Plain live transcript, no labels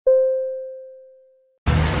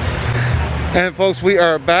And folks, we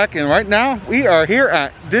are back, and right now we are here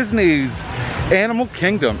at Disney's Animal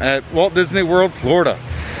Kingdom at Walt Disney World, Florida.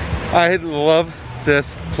 I love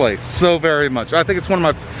this place so very much. I think it's one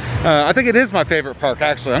of my, I think it is my favorite park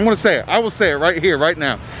actually. I'm gonna say it, I will say it right here, right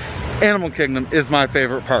now. Animal Kingdom is my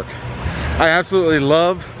favorite park. I absolutely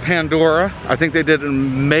love Pandora. I think they did an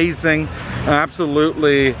amazing,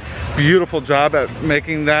 absolutely beautiful job at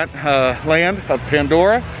making that land of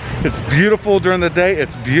Pandora. It's beautiful during the day,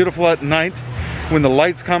 it's beautiful at night. When the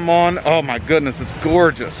lights come on, oh my goodness, it's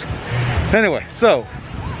gorgeous. Anyway, so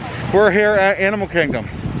we're here at Animal Kingdom.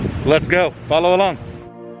 Let's go, follow along.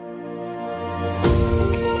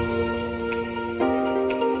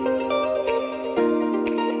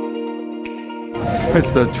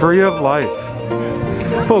 It's the Tree of Life.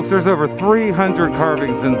 Folks, there's over 300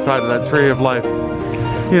 carvings inside of that Tree of Life.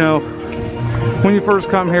 You know, when you first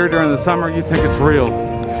come here during the summer, you think it's real.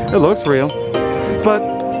 It looks real, but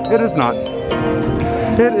it is not.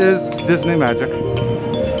 It is Disney magic.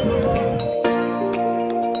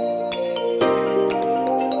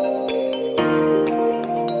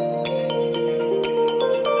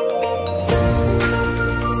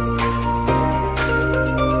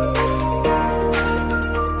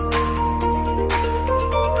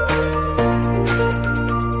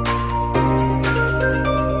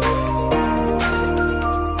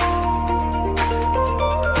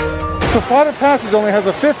 So Flight of Passage only has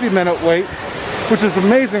a 50-minute wait, which is an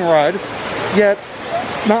amazing ride. Yet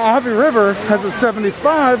Mount Ivy River has a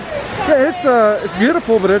 75. Yeah, it's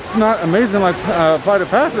beautiful, but it's not amazing like Flight of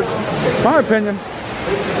Passage, in my opinion.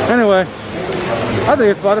 Anyway, I think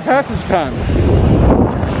it's Flight of Passage time.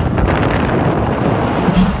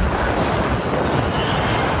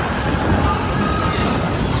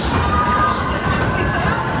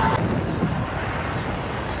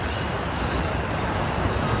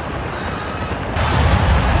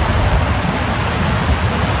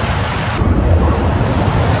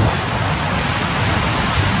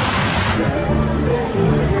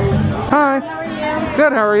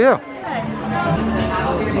 Good, how are you?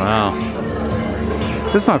 Good. Wow.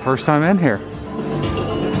 This is my first time in here.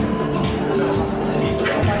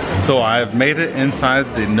 So I've made it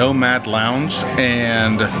inside the Nomad Lounge,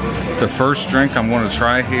 and the first drink I'm going to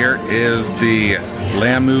try here is the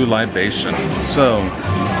Lamu Libation. So,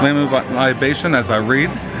 Lamu Libation, as I read,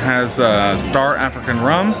 has Star African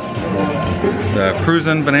Rum, the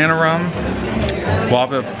Cruisin' Banana Rum,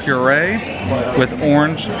 guava puree with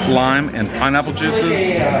orange, lime, and pineapple juices,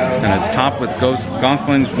 and it's topped with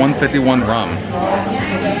Gosling's 151 rum.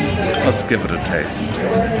 Let's give it a taste.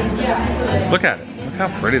 Look at it. Look how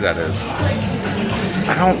pretty that is.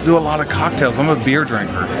 I don't do a lot of cocktails. I'm a beer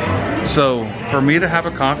drinker. So for me to have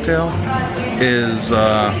a cocktail is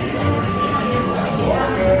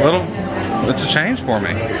it's a change for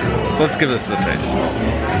me. So let's give this a taste.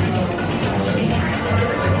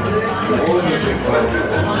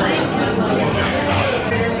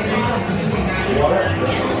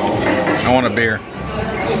 I want a beer.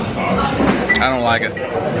 I don't like it.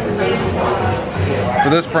 For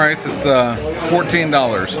this price, it's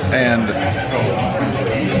 $14, and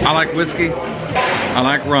I like whiskey, I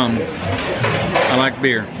like rum, I like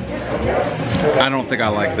beer. I don't think I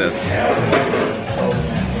like this,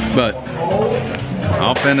 but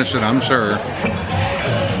I'll finish it, I'm sure.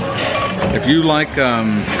 If you like,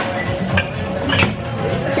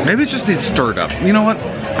 maybe it just needs stirred up. You know what?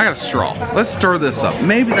 I got a straw. Let's stir this up.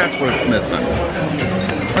 Maybe that's what it's missing.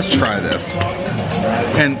 Let's try this.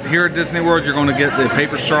 And here at Disney World, you're going to get the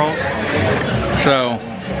paper straws. So,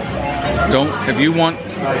 if you want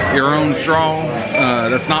your own straw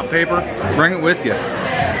that's not paper, bring it with you.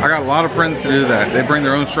 I got a lot of friends to do that. They bring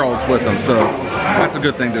their own straws with them, so that's a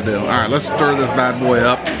good thing to do. All right, let's stir this bad boy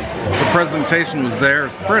up. The presentation was there,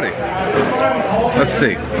 it's pretty. Let's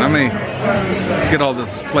see, let me get all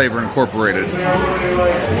this flavor incorporated.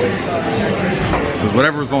 Because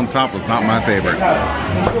whatever was on top was not my favorite.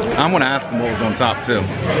 I'm gonna ask them what was on top too.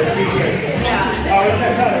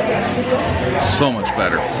 So much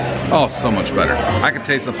better. Oh, so much better. I could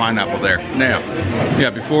taste the pineapple there. Now, yeah,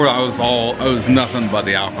 before I was nothing but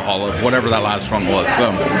the alcohol of whatever that last one was.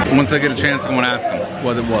 So once I get a chance, I'm gonna ask them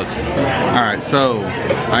what it was. All right, so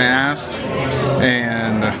I asked,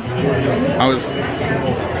 and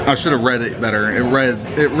I should have read it better.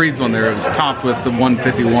 It reads on there, it was topped with the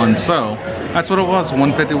 151, so that's what it was,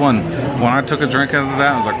 151. When I took a drink out of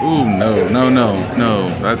that, I was like, ooh, no, no, no, no.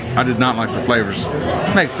 I did not like the flavors.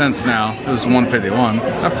 Makes sense now, it was 151.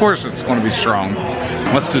 Of course it's gonna be strong.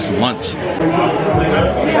 Let's do some lunch.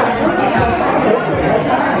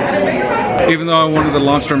 Even though I wanted the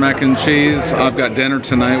lobster mac and cheese, I've got dinner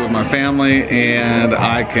tonight with my family, and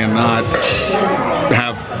I cannot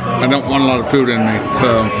I don't want a lot of food in me,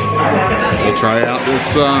 so we'll try out this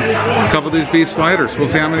couple of these beef sliders. We'll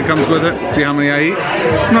see how many comes with it, see how many I eat.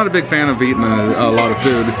 I'm not a big fan of eating a lot of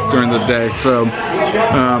food during the day, so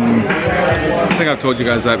I think I've told you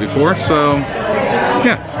guys that before. So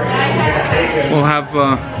yeah, we'll have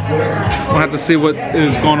to see what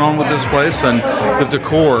is going on with this place and the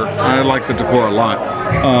decor. I like the decor a lot.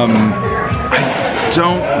 I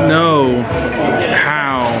don't know how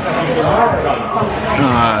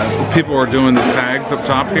people are doing the tags up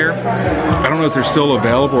top here. I don't know if they're still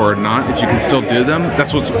available or not, if you can still do them.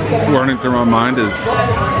 That's what's running through my mind.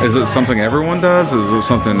 Is it something everyone does? Is it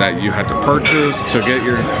something that you had to purchase to get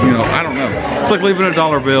your, I don't know. It's like leaving a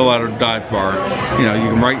 $1 bill at a dive bar. You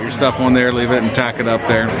can write your stuff on there, leave it and tack it up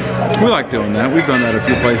there. We like doing that. We've done that a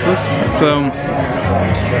few places. So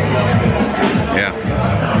yeah.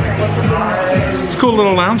 It's a cool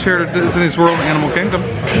little lounge here at Disney's World Animal Kingdom.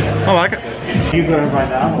 I like it. You go right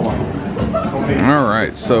now. All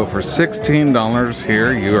right, so for $16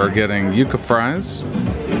 here, you are getting yuca fries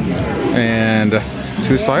and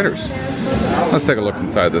 2 sliders. Let's take a look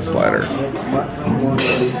inside this slider.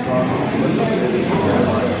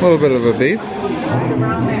 A little bit of a beef.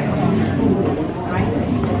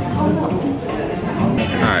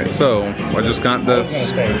 Alright, so I just got the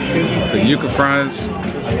yuca fries.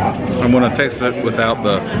 I'm gonna taste it without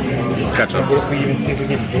the ketchup.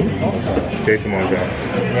 Taste them on that.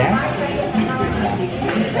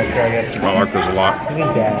 I like those a lot.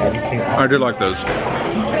 I do like those.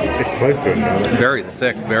 It's close to it. Very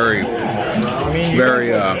thick, very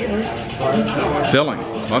filling.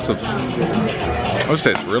 Lots of, I would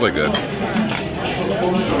say it's really good.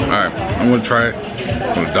 Alright, I'm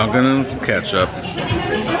gonna dunk it in ketchup.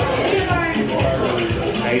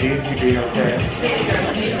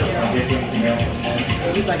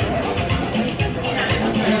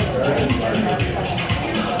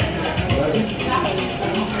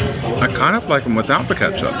 I kind of like them without the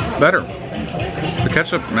ketchup better. The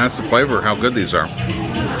ketchup masks the flavor of how good these are.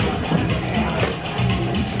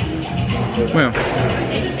 Well,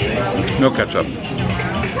 no ketchup.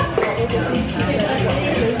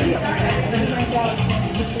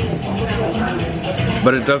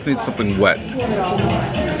 But it does need something wet.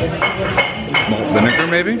 Malt vinegar,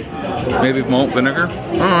 maybe? Maybe malt vinegar?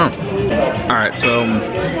 I don't know. Alright, so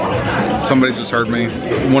somebody just heard me,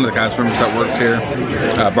 one of the cast members that works here,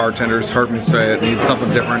 bartenders, heard me say it needs something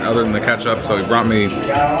different other than the ketchup, so he brought me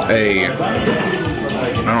a, I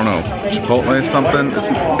don't know, Chipotle something.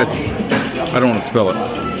 It's I don't want to spill it,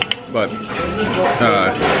 but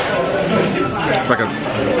it's like a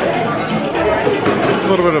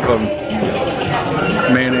little bit of a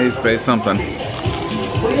mayonnaise-based something.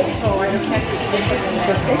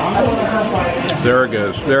 There it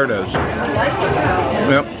goes. There it is.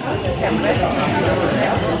 Yep.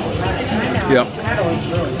 Yep.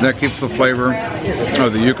 That keeps the flavor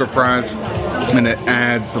of the yuca fries, and it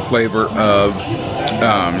adds the flavor of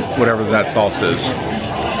whatever that sauce is.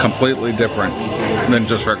 Completely different than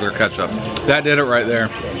just regular ketchup. That did it right there.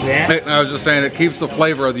 I was just saying, it keeps the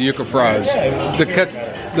flavor of the yuca fries.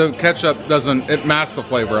 The ketchup doesn't, it masks the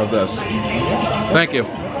flavor of this. Thank you.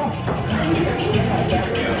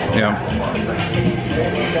 Yeah.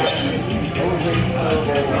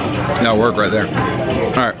 That'll work right there.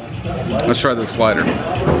 Alright, let's try this slider.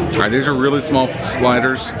 Alright, these are really small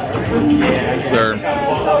sliders. They're, I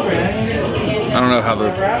don't know how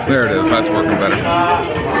there it is, that's working better.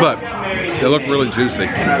 But they look really juicy.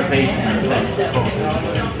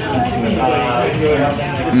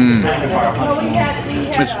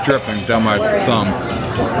 It's dripping down my thumb.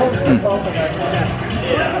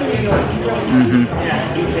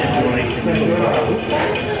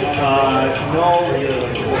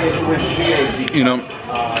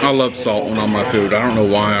 I love salt on all my food. I don't know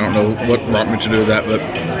why. I don't know what brought me to do that, but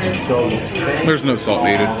there's no salt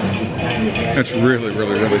needed. It's really,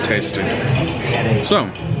 really, really tasty. So,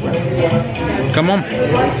 come on.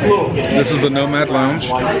 This is the Nomad Lounge.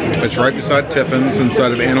 It's right beside Tiffin's,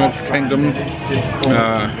 inside of Animal Kingdom.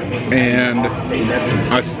 And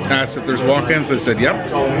I asked if there's walk-ins. They said, yep.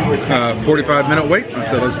 45-minute wait. I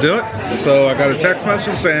said, let's do it. So I got a text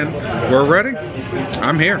message saying, we're ready.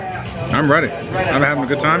 I'm here. I'm ready. I'm having a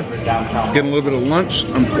good time. Getting a little bit of lunch.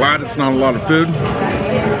 I'm glad it's not a lot of food,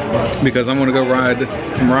 because I'm gonna go ride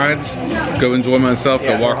some rides, go enjoy myself,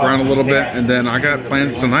 go walk around a little bit, and then I got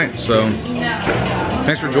plans tonight. So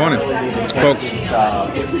thanks for joining, folks.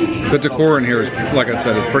 The decor in here is, like I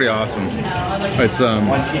said, is pretty awesome. It's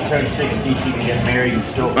Once she turns 60, she can get married and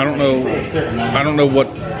still. I don't know what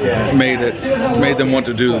made them want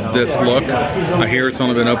to do this look. I hear it's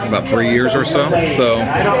only been open about 3 years or so, so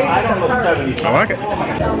I like it.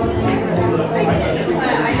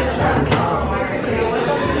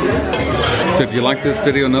 So if you like this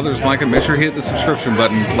video and others like it, make sure you hit the subscription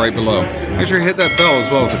button right below. Make sure you hit that bell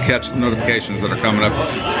as well to catch the notifications that are coming up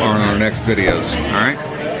on our next videos. All right,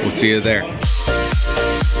 we'll see you there.